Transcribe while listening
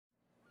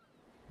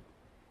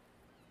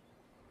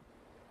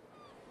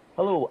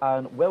Hello,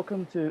 and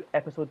welcome to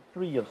episode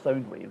 3 of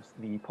Soundwaves,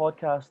 the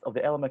podcast of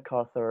the Ellen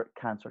MacArthur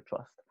Cancer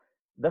Trust.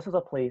 This is a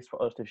place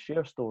for us to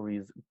share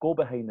stories, go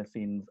behind the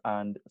scenes,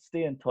 and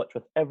stay in touch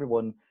with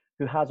everyone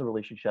who has a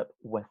relationship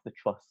with the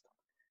Trust.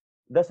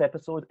 This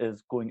episode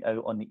is going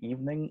out on the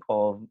evening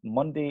of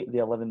Monday, the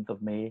 11th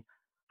of May,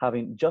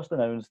 having just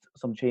announced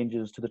some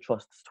changes to the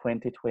Trust's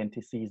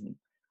 2020 season.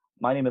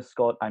 My name is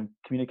Scott. I'm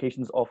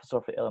Communications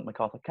Officer for Ellen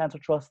MacArthur Cancer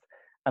Trust,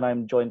 and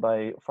I'm joined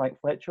by Frank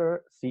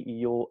Fletcher,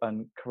 CEO,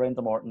 and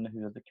Corinda Morton,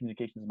 who is the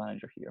Communications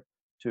Manager here,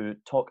 to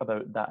talk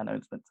about that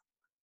announcement.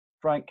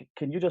 Frank,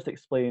 can you just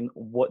explain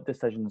what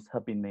decisions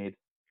have been made?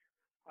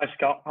 Hi,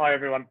 Scott. Hi,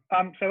 everyone.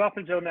 So up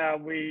until now,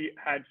 we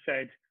had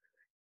said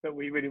that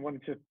we really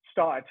wanted to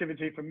start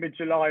activity from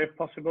mid-July if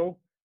possible.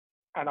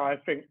 And I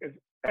think as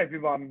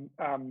everyone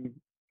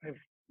has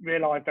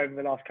realised over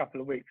the last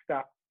couple of weeks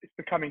that it's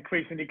become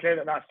increasingly clear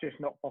that that's just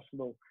not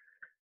possible.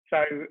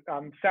 So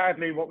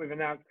sadly, what we've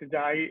announced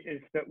today is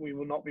that we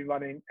will not be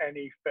running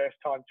any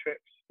first-time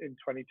trips in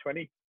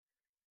 2020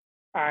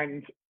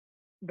 and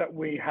that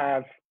we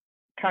have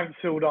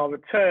cancelled our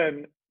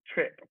return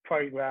trip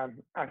program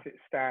as it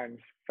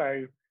stands.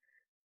 So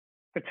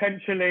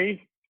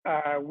potentially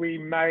we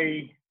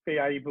may be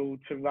able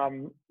to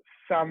run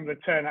some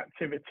return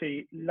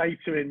activity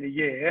later in the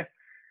year,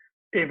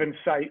 even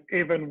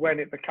when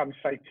it becomes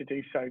safe to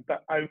do so,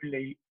 but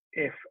only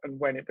if and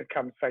when it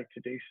becomes safe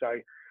to do so.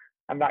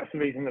 And that's the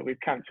reason that we've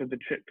cancelled the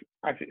trip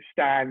as it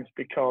stands,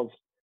 because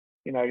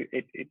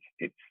it's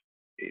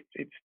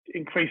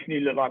increasingly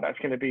look like that's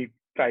going to be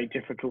very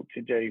difficult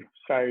to do.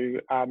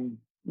 So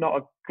not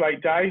a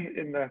great day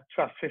in the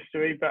Trust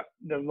history, but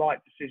the right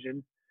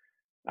decision.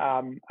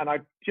 And I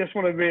just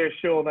want to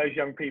reassure those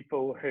young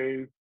people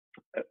who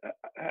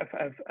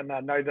have, and I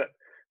know that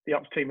the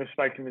ops team has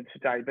spoken to them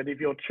today, but if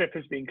your trip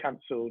has been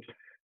cancelled,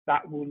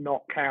 that will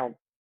not count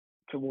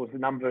towards the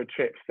number of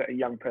trips that a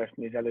young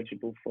person is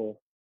eligible for.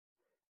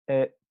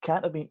 It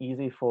can't have been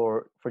easy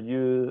for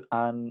you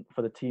and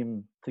for the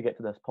team to get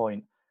to this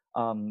point.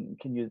 Can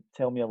you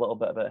tell me a little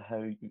bit about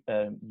how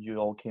you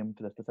all came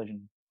to this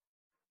decision?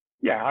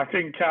 Yeah, I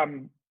think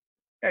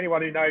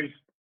anyone who knows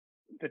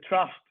the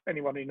Trust,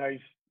 anyone who knows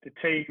the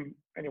team,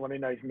 anyone who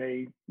knows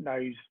me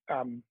knows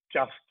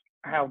just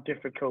how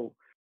difficult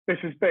this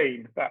has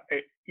been. But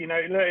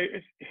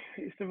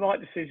it's the right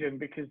decision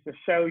because the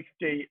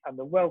safety and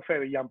the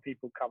welfare of young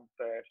people come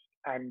first.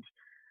 And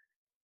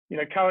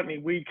currently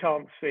we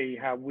can't see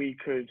how we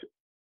could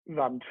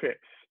run trips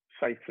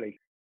safely.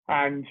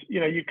 And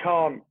you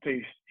can't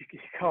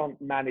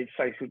manage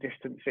social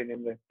distancing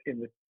in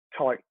the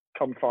tight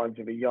confines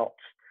of a yacht.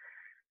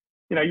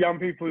 Young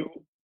people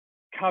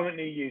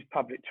currently use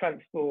public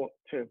transport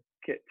to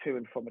get to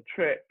and from a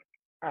trip,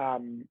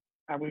 and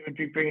we would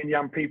be bringing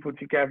young people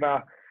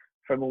together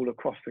from all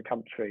across the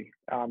country.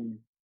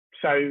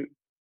 So,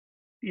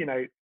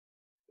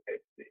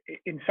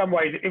 in some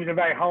ways, it was a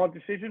very hard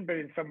decision, but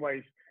in some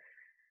ways,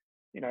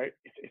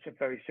 it's a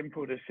very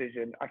simple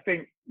decision. I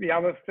think the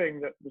other thing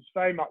that was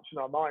very much in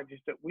our mind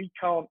is that we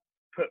can't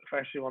put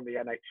pressure on the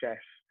NHS,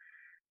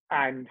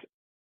 and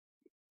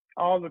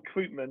our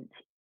recruitment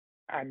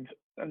and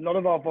a lot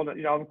of our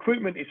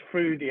recruitment is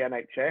through the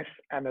NHS,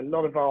 and a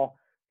lot of our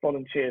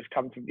volunteers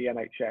come from the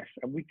NHS,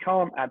 and we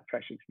can't add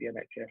pressure to the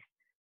NHS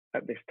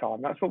at this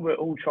time. That's what we're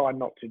all trying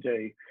not to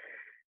do.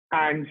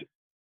 And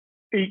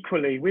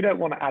equally, we don't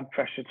want to add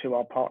pressure to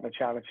our partner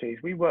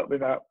charities. We work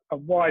with a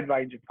wide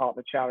range of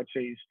partner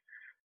charities.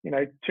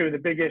 Two of the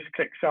biggest,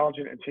 Click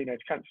Sargent and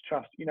Teenage Cancer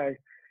Trust,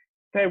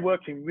 they're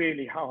working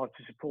really hard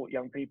to support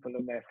young people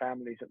and their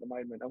families at the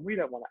moment, and we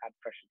don't want to add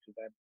pressure to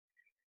them.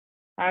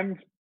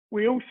 And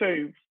we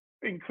also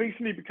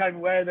increasingly became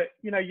aware that,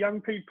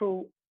 young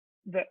people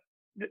a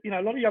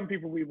lot of young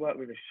people we work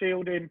with are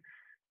shielding,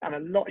 and a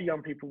lot of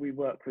young people we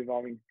work with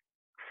are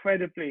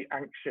incredibly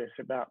anxious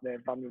about their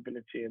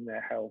vulnerability and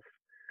their health.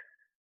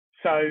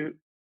 So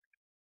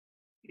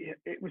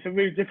it was a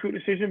really difficult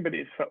decision, but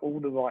it's for all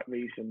the right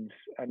reasons.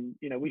 And,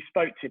 we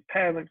spoke to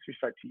parents, we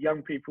spoke to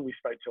young people, we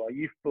spoke to our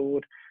youth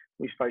board,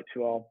 we spoke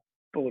to our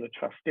board of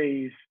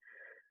trustees,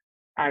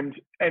 and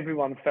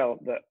everyone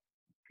felt that,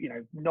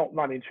 not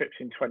running trips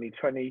in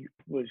 2020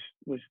 was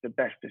the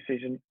best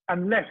decision,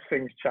 unless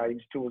things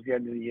change towards the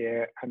end of the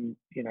year and,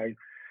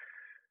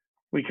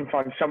 we can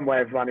find some way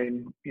of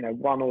running,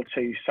 one or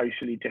two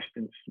socially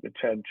distanced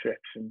return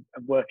trips and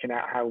working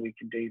out how we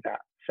can do that.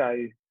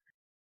 So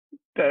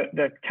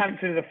the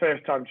cancelling of the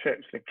first time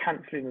trips, the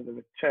cancelling of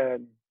the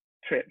return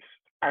trips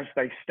as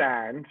they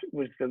stand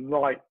was the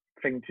right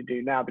thing to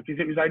do now, because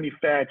it was only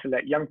fair to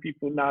let young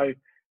people know,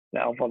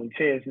 let our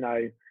volunteers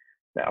know,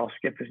 let our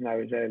skippers know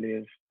as early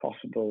as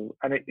possible.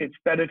 And it's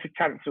better to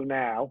cancel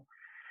now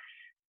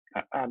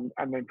and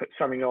then put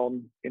something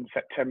on in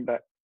September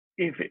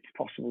if it's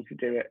possible to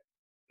do it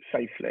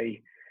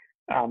safely,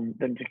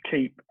 than to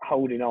keep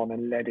holding on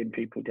and letting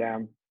people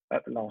down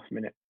at the last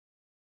minute.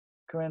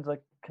 Corinda,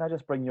 can I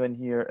just bring you in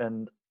here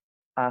and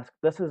ask,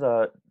 this is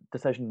a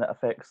decision that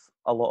affects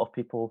a lot of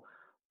people,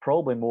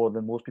 probably more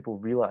than most people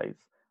realise.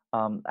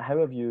 How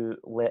have you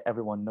let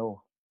everyone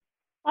know?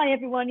 Hi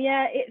everyone.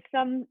 Yeah, it's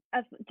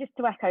as just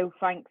to echo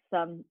Frank's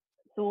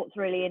thoughts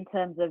really in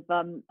terms of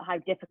how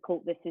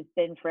difficult this has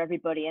been for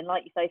everybody. And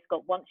like you say,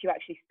 Scott, once you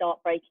actually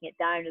start breaking it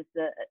down as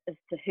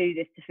to who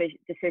this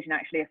decision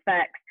actually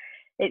affects,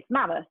 it's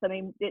mammoth. I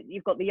mean,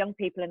 you've got the young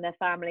people and their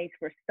families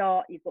for a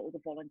start. You've got all the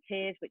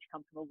volunteers, which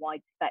come from a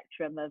wide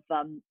spectrum of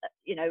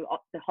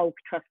the whole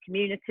trust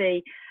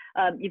community.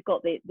 You've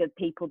got the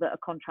people that are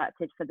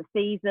contracted for the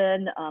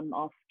season,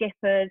 our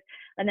skippers,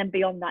 and then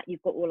beyond that,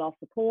 you've got all our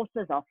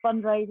supporters, our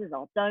fundraisers,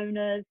 our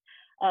donors.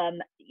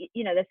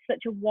 There's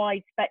such a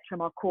wide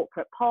spectrum, our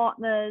corporate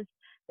partners.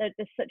 There's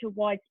such a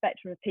wide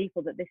spectrum of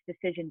people that this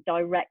decision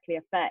directly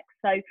affects.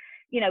 So,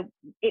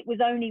 it was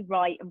only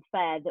right and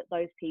fair that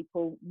those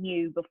people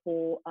knew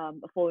before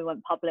we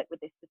went public with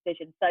this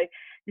decision. So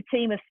the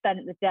team have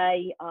spent the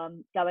day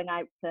going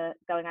out to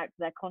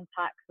their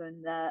contacts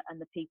and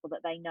the people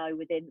that they know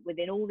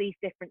within all these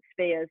different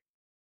spheres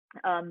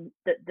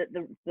that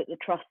the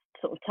trust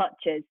sort of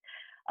touches.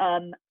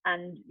 And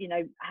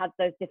had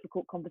those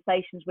difficult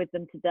conversations with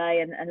them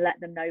today and let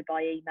them know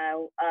by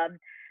email.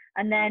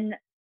 And then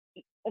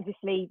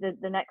obviously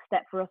the next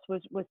step for us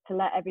was to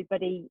let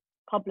everybody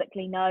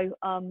publicly know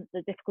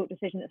the difficult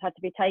decision that's had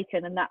to be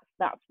taken, and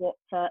that's what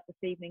this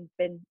evening's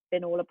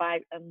been all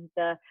about. And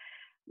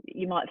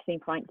you might have seen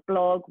Frank's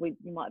blog,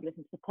 you might have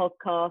listened to the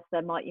podcast,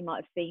 you might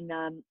have seen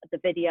the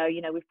video.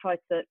 We've tried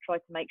to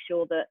make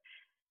sure that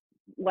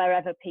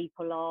wherever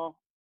people are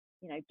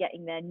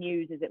getting their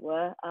news, as it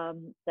were,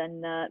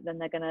 then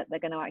they're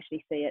gonna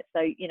actually see it.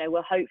 So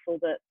we're hopeful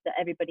that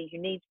everybody who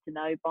needs to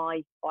know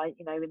by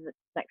in the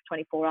next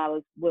 24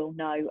 hours will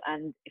know.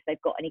 And if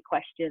they've got any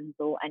questions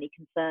or any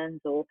concerns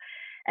or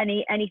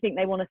anything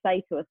they want to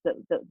say to us,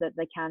 that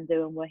they can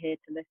do, and we're here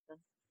to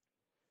listen.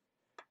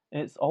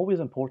 It's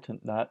always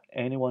important that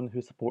anyone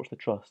who supports the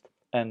trust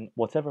in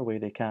whatever way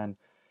they can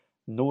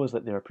knows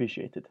that they're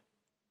appreciated.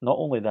 Not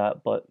only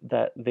that, but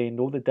that they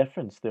know the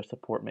difference their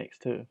support makes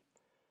too.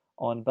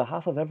 On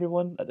behalf of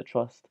everyone at the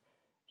Trust,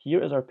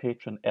 here is our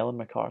patron Ellen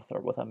MacArthur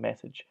with a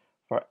message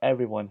for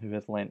everyone who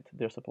has lent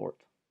their support.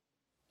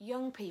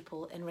 Young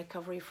people in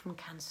recovery from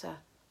cancer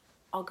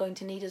are going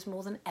to need us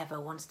more than ever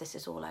once this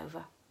is all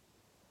over.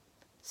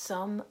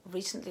 Some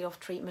recently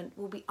off treatment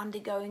will be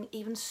undergoing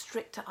even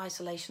stricter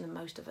isolation than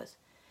most of us.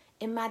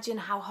 Imagine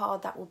how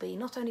hard that will be,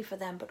 not only for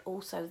them, but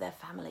also their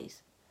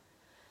families.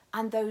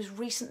 And those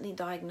recently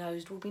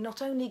diagnosed will be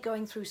not only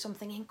going through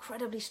something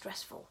incredibly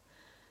stressful,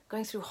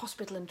 going through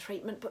hospital and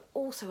treatment, but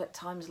also at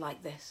times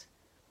like this.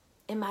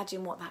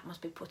 Imagine what that must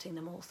be putting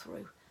them all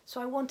through.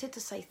 So I wanted to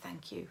say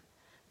thank you.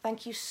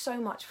 Thank you so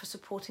much for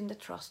supporting the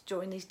Trust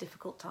during these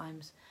difficult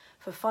times,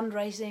 for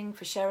fundraising,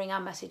 for sharing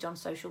our message on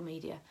social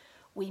media.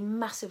 We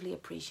massively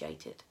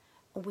appreciate it.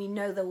 And we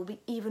know there will be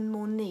even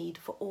more need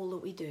for all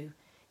that we do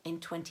in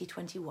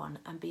 2021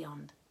 and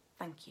beyond.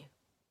 Thank you.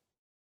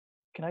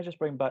 Can I just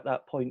bring back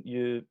that point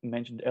you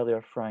mentioned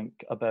earlier, Frank,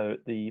 about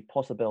the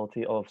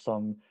possibility of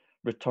some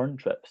return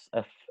trips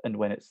if and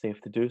when it's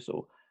safe to do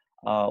so?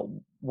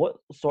 What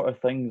sort of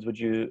things would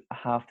you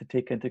have to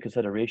take into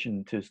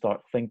consideration to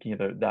start thinking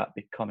about that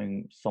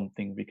becoming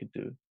something we could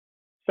do?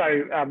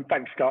 So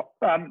thanks, Scott.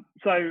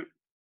 So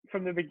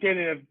from the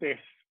beginning of this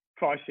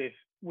crisis,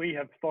 we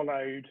have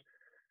followed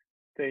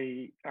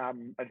the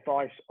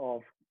advice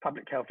of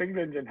Public Health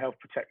England and Health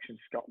Protection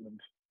Scotland,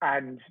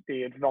 and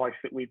the advice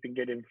that we've been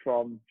getting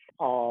from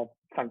our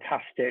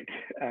fantastic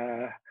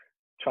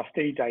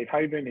trustee, Dave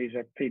Hoban, who's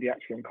a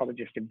paediatric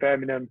oncologist in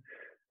Birmingham,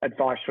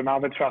 advice from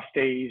other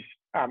trustees,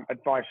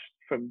 advice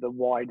from the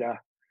wider,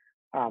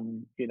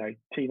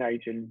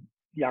 teenage and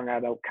young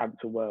adult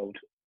cancer world.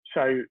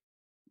 So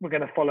we're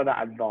going to follow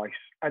that advice.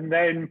 And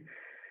then,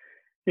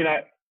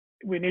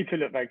 we need to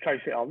look very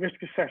closely at our risk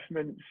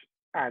assessments,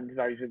 and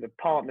those are the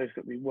partners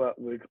that we work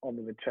with on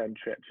the return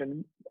trips.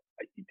 And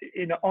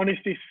in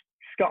honesty,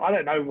 Scott, I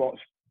don't know what's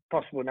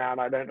possible now,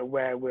 and I don't know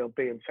where we'll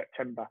be in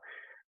September.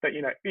 But,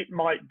 it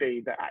might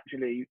be that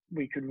actually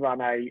we could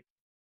run a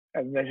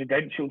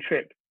residential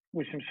trip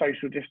with some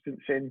social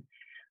distancing.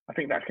 I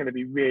think that's going to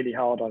be really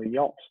hard on a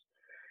yacht.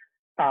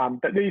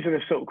 But these are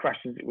the sort of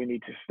questions that we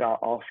need to start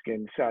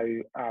asking.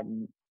 So,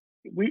 one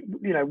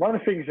of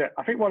the things that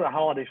I think one of the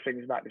hardest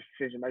things about this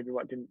decision, maybe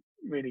what didn't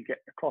really get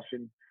across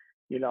in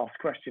your last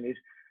question, is,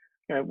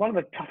 one of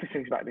the toughest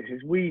things about this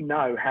is we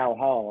know how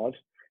hard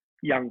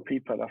young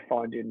people are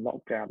finding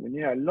lockdown. And,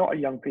 a lot of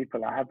young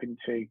people are having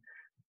to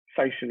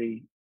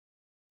socially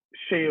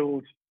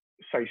shield,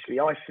 socially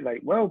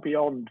isolate well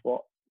beyond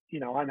what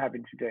I'm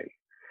having to do.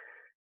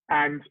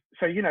 And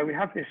so we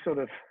have this sort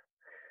of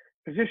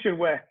position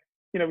where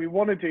we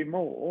want to do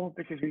more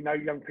because we know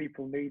young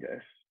people need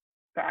us,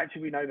 but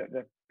actually we know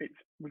that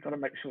we've got to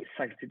make sure it's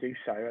safe to do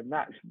so, and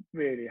that's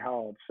really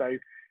hard. So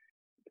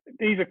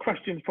these are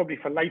questions probably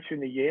for later in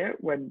the year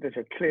when there's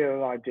a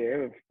clearer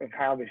idea of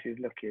how this is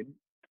looking.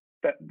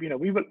 But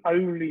we will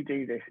only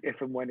do this if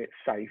and when it's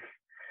safe.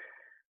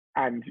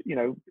 And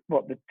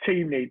what the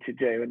team need to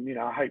do, and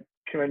I hope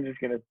Karen's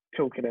going to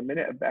talk in a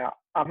minute about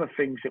other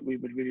things that we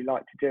would really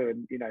like to do,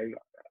 and I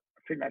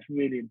think that's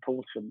really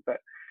important. But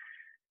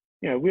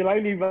we'll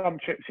only run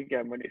trips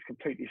again when it's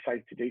completely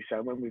safe to do so,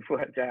 and when we've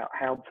worked out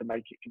how to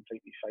make it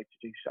completely safe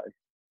to do so.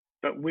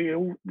 But we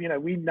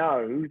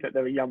know that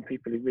there are young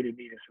people who really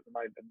need us at the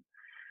moment.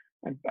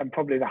 And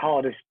probably the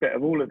hardest bit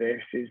of all of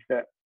this is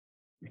that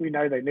we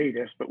know they need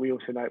us, but we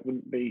also know it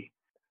wouldn't be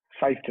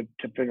safe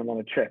to bring them on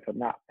a trip.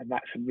 And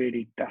that's a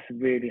really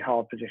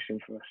hard position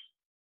for us.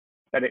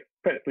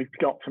 But we've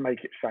got to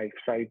make it safe.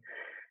 So,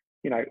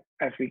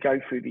 as we go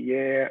through the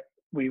year,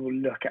 we will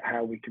look at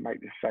how we can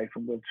make this safe,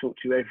 and we'll talk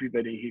to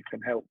everybody who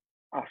can help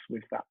us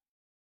with that.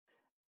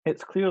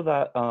 It's clear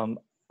that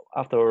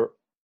after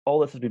all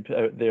this has been put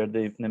out there,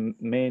 the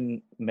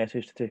main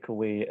message to take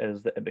away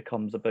is that it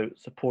becomes about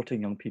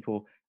supporting young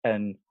people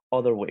in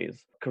other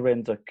ways.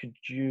 Carenza, could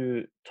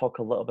you talk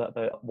a little bit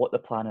about what the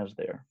plan is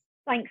there?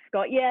 Thanks,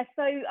 Scott. Yeah,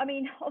 so, I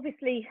mean,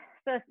 obviously,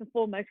 first and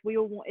foremost, we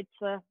all wanted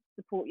to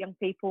support young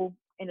people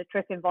in a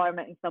trip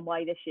environment in some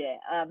way this year.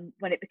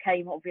 When it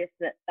became obvious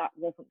that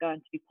wasn't going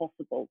to be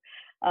possible,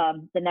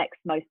 the next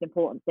most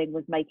important thing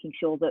was making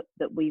sure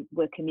that we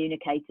were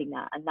communicating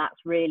that. And that's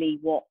really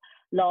what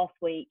last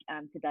week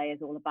and today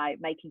is all about,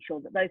 making sure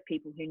that those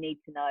people who need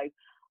to know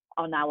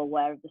are now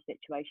aware of the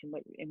situation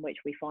in which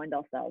we find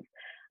ourselves.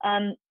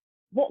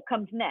 What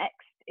comes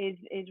next is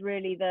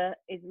really the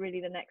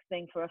next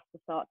thing for us to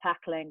start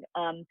tackling.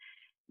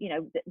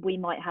 We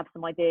might have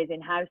some ideas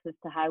in house as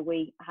to how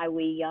we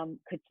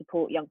could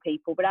support young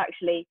people, but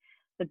actually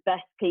the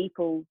best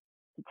people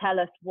to tell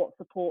us what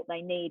support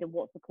they need and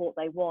what support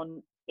they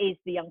want is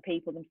the young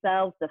people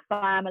themselves, the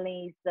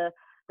families, the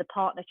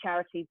partner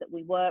charities that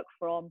we work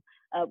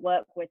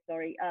with.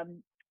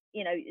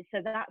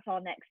 So that's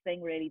our next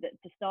thing, really,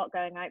 that to start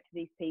going out to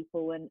these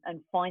people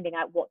and finding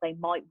out what they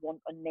might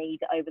want and need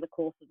over the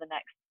course of the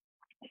next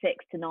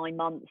 6 to 9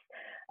 months,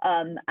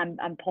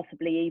 and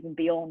possibly even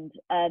beyond.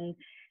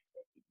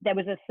 There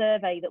was a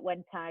survey that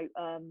went out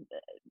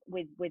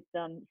with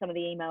some of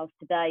the emails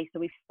today. So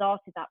we've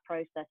started that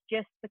process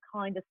just to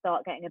kind of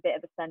start getting a bit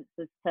of a sense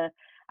as to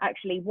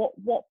actually what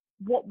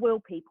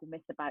will people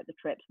miss about the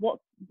trips? What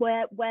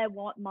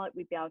might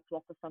we be able to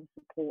offer some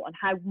support, and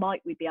how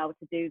might we be able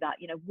to do that?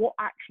 What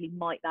actually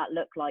might that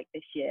look like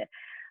this year?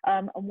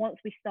 And once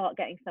we start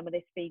getting some of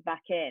this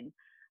feedback in,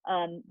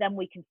 then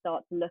we can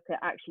start to look at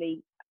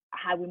actually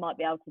how we might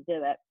be able to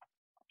do it.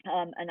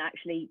 And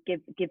actually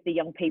give the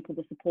young people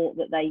the support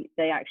that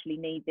they actually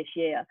need this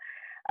year.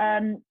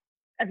 As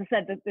I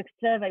said, the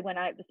survey went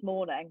out this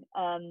morning,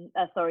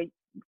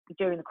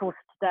 during the course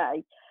of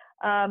today.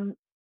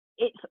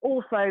 It's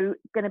also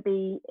going to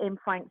be in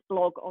Frank's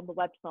blog on the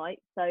website,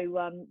 so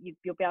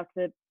you'll be able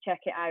to check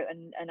it out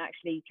and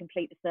actually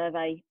complete the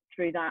survey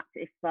through that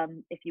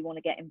if you want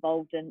to get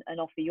involved and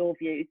offer your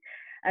views.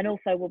 And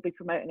also we'll be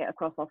promoting it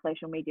across our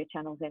social media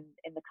channels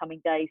in the coming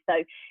days. So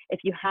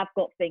if you have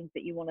got things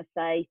that you want to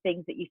say,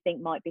 things that you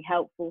think might be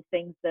helpful,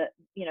 things that,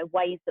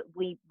 ways that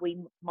we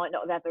might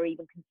not have ever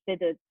even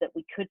considered that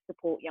we could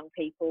support young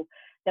people,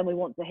 then we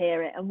want to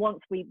hear it. And once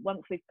we've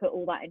put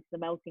all that into the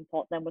melting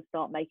pot, then we'll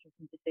start making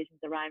some decisions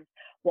around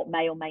what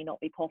may or may not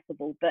be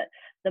possible. But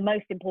the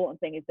most important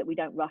thing is that we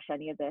don't rush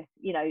any of this.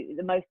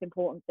 The most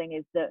important thing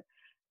is that,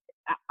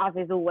 as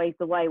is always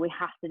the way, we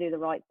have to do the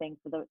right thing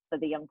for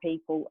the young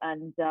people.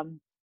 And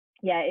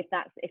if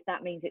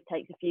that means it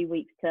takes a few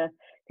weeks to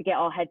get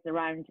our heads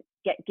around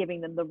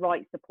giving them the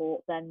right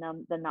support, then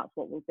that's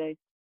what we'll do.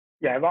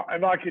 Yeah,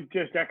 if I could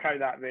just echo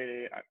that,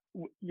 really,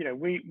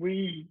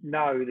 we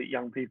know that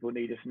young people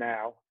need us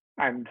now,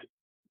 and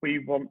we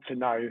want to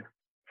know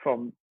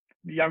from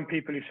the young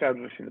people who've sailed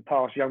with us in the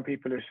past, young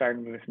people who are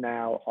sailing with us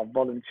now, our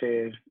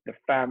volunteers, the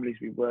families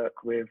we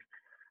work with,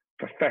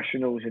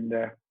 professionals in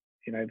the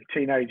the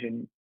teenage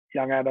and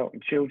young adult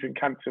and children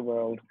cancer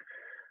world.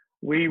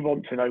 We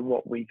want to know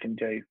what we can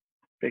do,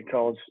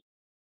 because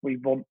we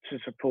want to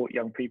support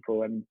young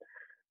people, and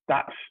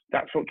that's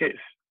what gets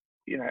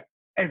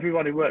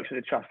everyone who works at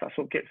the trust. That's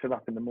what gets them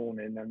up in the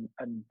morning,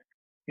 and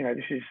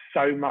this is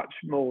so much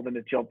more than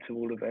a job to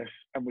all of us,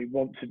 and we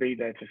want to be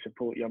there to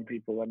support young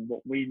people. And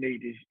what we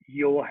need is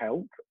your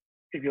help.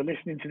 If you're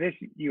listening to this,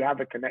 you have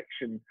a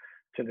connection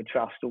to the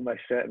trust,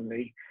 almost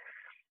certainly.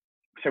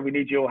 So we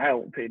need your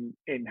help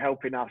in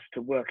helping us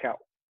to work out,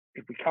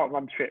 if we can't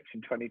run trips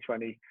in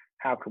 2020,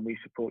 how can we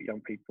support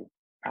young people?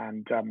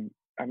 And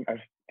as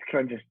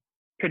Karen just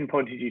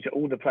pinpointed you to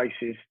all the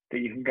places that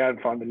you can go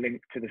and find the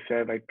link to the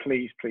survey,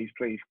 please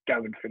go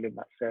and fill in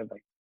that survey.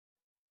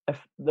 If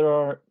there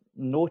are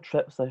no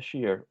trips this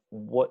year,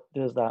 what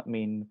does that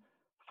mean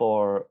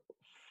for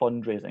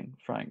fundraising,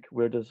 Frank?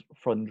 Where does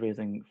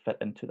fundraising fit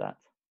into that?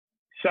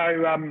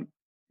 So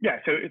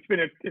so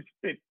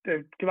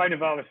the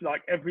coronavirus,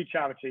 like every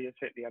charity, has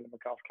hit the Ellen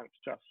MacArthur Cancer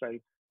Trust. So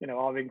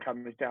our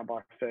income is down by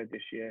a third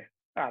this year.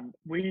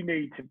 We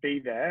need to be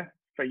there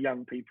for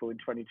young people in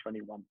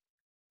 2021,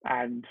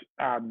 and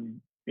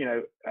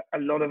a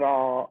lot of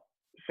our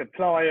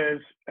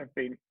suppliers have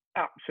been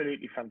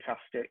absolutely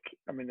fantastic.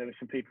 I mean, there are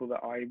some people that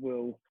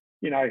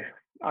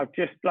I'm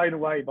just blown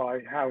away by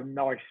how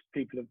nice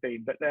people have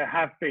been. But there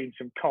have been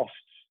some costs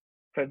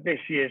for this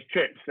year's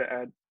trips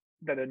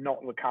that are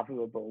not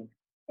recoverable.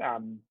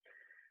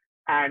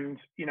 And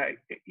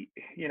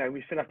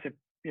we still have to,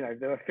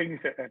 there are things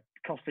that are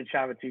cost a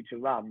charity to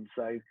run.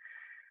 So,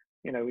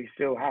 we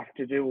still have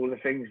to do all the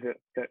things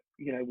that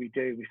we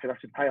do. We still have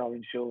to pay our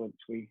insurance.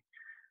 We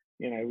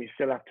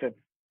still have to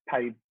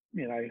pay,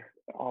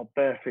 our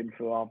berthing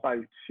for our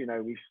boats. There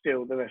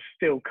are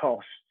still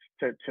costs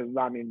to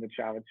running the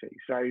charity.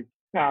 So,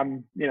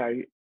 there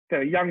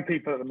are young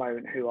people at the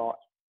moment who are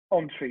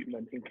on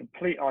treatment in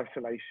complete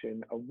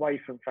isolation, away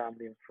from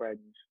family and friends.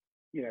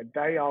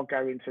 They are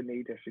going to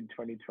need us in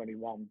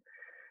 2021,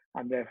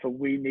 and therefore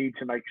we need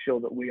to make sure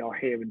that we are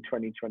here in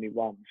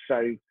 2021.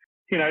 So,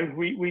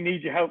 we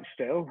need your help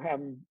still.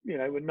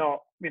 We're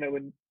not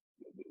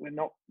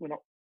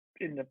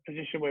in the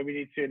position where we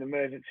need to do an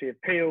emergency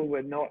appeal.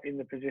 We're not in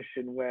the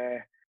position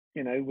where,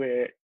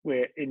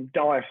 we're in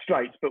dire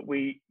straits, but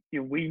we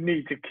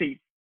need to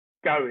keep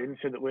going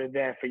so that we're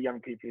there for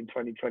young people in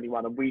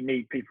 2021, and we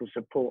need people's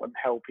support and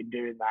help in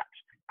doing that.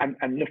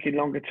 And looking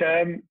longer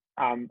term,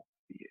 I'm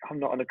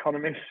not an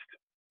economist,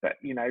 but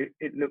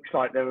it looks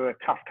like there are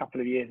a tough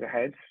couple of years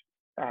ahead,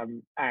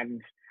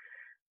 and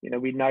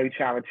we know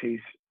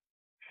charities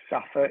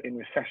suffer in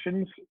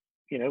recessions.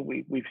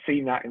 We've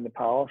seen that in the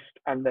past,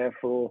 and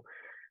therefore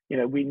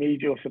we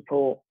need your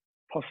support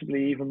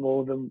possibly even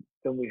more than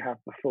we have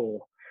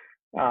before.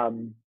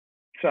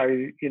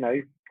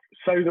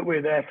 So that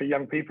we're there for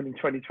young people in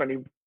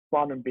 2021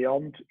 and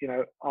beyond,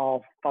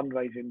 our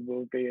fundraising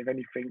will be, if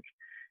anything,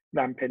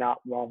 ramping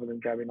up rather than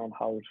going on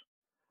hold.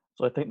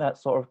 So I think that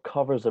sort of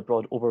covers a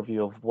broad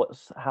overview of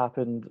what's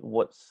happened,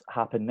 what's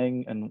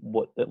happening, and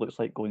what it looks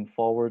like going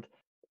forward.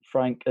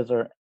 Frank, is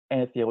there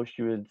anything else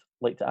you would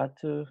like to add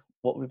to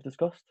what we've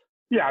discussed?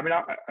 Yeah,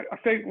 I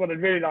think what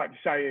I'd really like to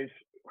say is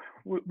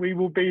we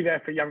will be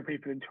there for young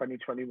people in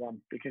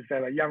 2021, because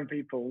there are young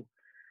people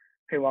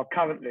who are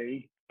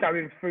currently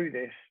going through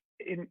this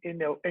in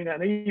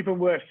an even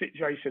worse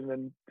situation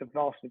than the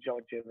vast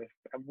majority of us,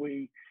 and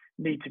we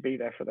need to be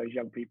there for those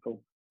young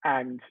people.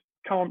 And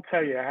can't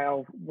tell you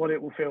what it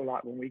will feel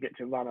like when we get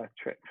to run a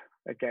trip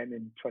again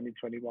in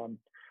 2021.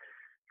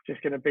 It's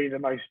just going to be the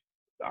most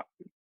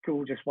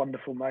gorgeous,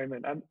 wonderful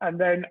moment. And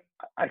then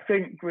I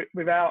think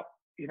without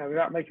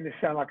making this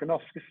sound like an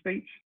Oscar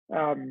speech,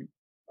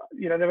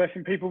 there are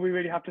some people we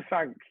really have to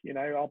thank.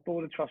 Our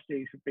board of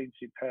trustees have been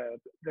superb.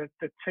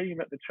 The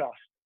team at the trust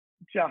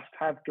just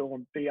have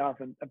gone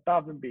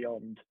above and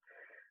beyond.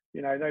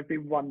 They've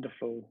been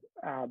wonderful.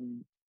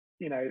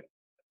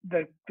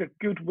 The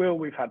goodwill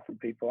we've had from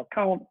people,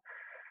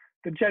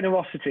 the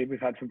generosity we've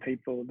had from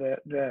people,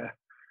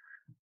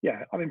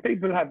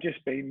 people have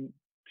just been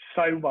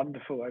so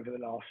wonderful over the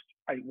last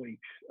 8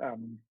 weeks.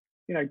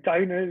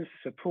 Donors,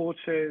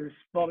 supporters,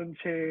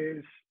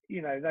 volunteers,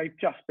 they've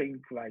just been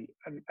great.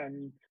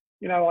 And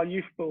our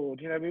youth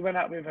board, we went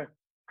out with a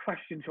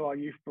question to our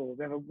youth board.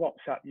 We have a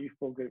WhatsApp youth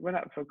board group. Went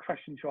out for a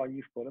question to our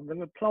youth board, and the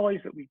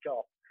replies that we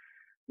got,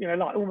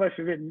 like almost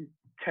within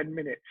 10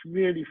 minutes,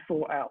 really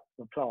thought out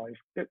replies.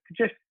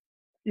 Just,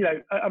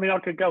 I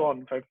could go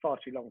on for far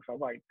too long, so I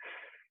won't.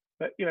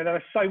 But, there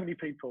are so many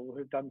people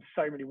who've done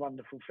so many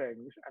wonderful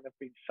things and have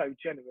been so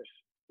generous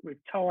with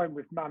time,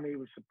 with money,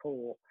 with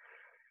support.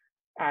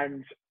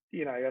 And,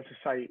 as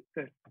I say,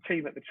 the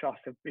team at the trust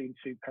have been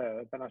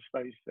superb. And I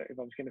suppose that if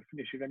I was going to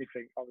finish with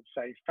anything, I would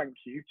say thank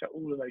you to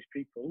all of those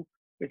people,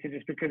 because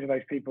it's because of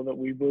those people that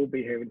we will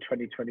be here in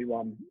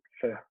 2021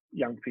 for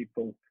young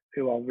people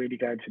who are really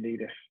going to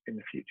need us in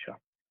the future.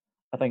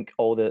 I think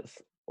all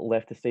that's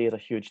left to say is a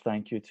huge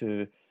thank you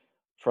to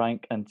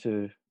Frank and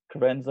to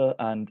Carenza,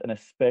 and an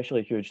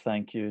especially huge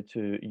thank you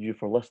to you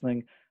for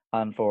listening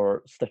and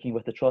for sticking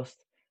with the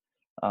trust.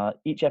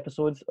 Each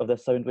episode of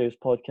this Soundwaves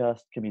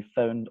podcast can be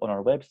found on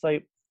our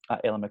website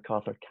at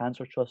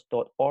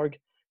ellenmacarthurcancertrust.org,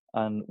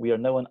 and we are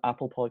now on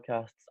Apple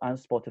Podcasts and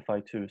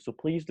Spotify too, so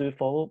please do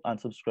follow and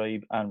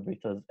subscribe and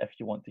rate us if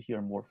you want to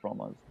hear more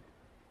from us.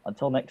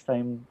 Until next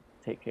time,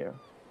 take care.